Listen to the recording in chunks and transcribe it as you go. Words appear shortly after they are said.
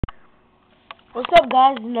What's up,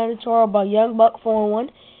 guys? It's another tutorial about YoungBuck411,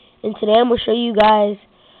 and today I'm going to show you guys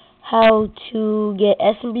how to get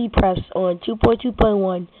S&B prefs on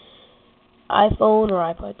 2.2.1 iPhone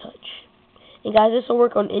or iPod Touch. And guys, this will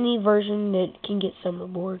work on any version that can get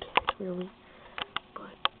Summerboard, really.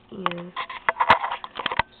 But yeah.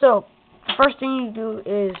 So the first thing you do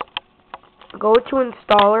is go to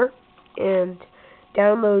Installer and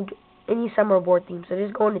download any Summerboard theme. So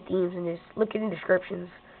just go into themes and just look at the descriptions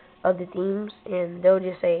of the themes, and they'll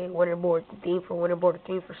just say Winterboard, the theme for Winterboard, the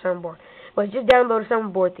theme for Summerboard. But just download a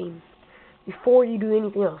Summerboard theme before you do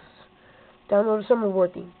anything else. Download a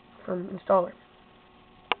Summerboard theme from Installer.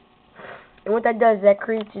 And what that does is that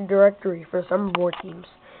creates a directory for Summerboard themes.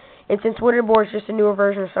 And since Winterboard is just a newer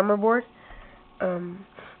version of Summerboard,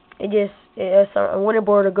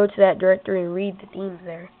 Winterboard will go to that directory and read the themes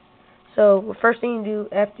there. So the first thing you do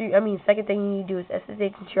second thing you need to do is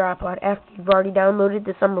SSH into your iPod after you've already downloaded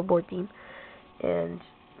the Summerboard theme, and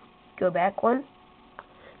go back one.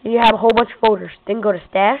 Then you have a whole bunch of folders. Then go to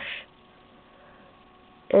Stash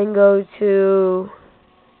and go to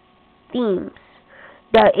Themes.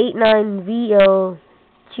 Got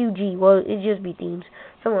 89VLQG. Well, it just be themes.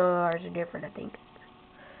 Some of ours are different, I think.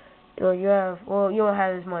 You don't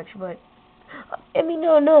have as much, but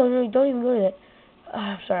no, don't even go to that.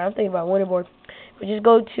 Sorry, I'm thinking about Winterboard. But just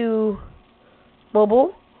go to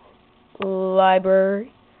Mobile,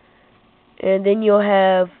 Library, and then you'll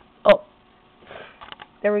have,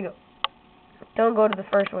 there we go. Don't go to the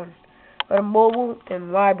first one. Go to Mobile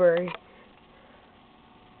and Library,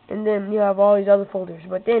 and then you have all these other folders.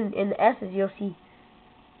 But then in the S's, you'll see,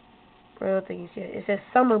 I don't think you see it. It says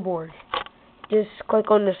Summerboard. Just click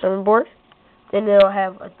on the Summerboard. Then it'll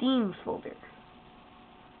have a themes folder.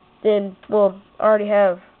 Then, I already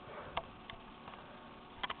have,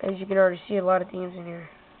 as you can already see, a lot of themes in here.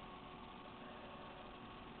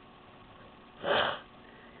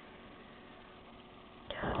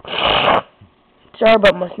 Sorry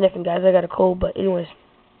about my sniffing, guys. I got a cold, but anyways.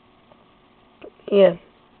 Yeah,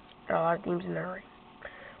 got a lot of themes in there already.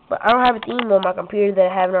 But I don't have a theme on my computer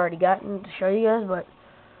that I haven't already gotten to show you guys, but,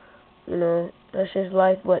 that's just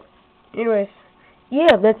life. But, anyways,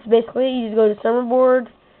 yeah, that's basically it. You just go to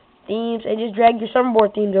Summerboard, Themes, and just drag your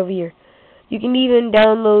Summerboard themes over here. You can even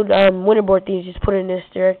download Winterboard themes, just put it in this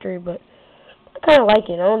directory, but I kind of like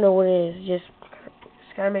it. I don't know what it is. Just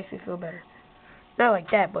kind of makes me feel better. Not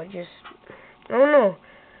like that, but just, I don't know.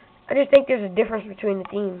 I just think there's a difference between the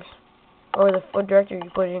themes, or what directory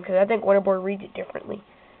you put it in, because I think Winterboard reads it differently,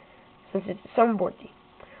 since it's a Summerboard theme.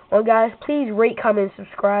 Well, guys, please rate, comment, and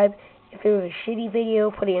subscribe. If it was a shitty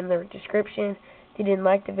video, put it in the description. If you didn't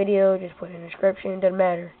like the video, just put it in the description. It doesn't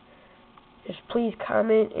matter. Just please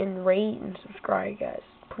comment and rate and subscribe, guys.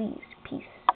 Please. Peace.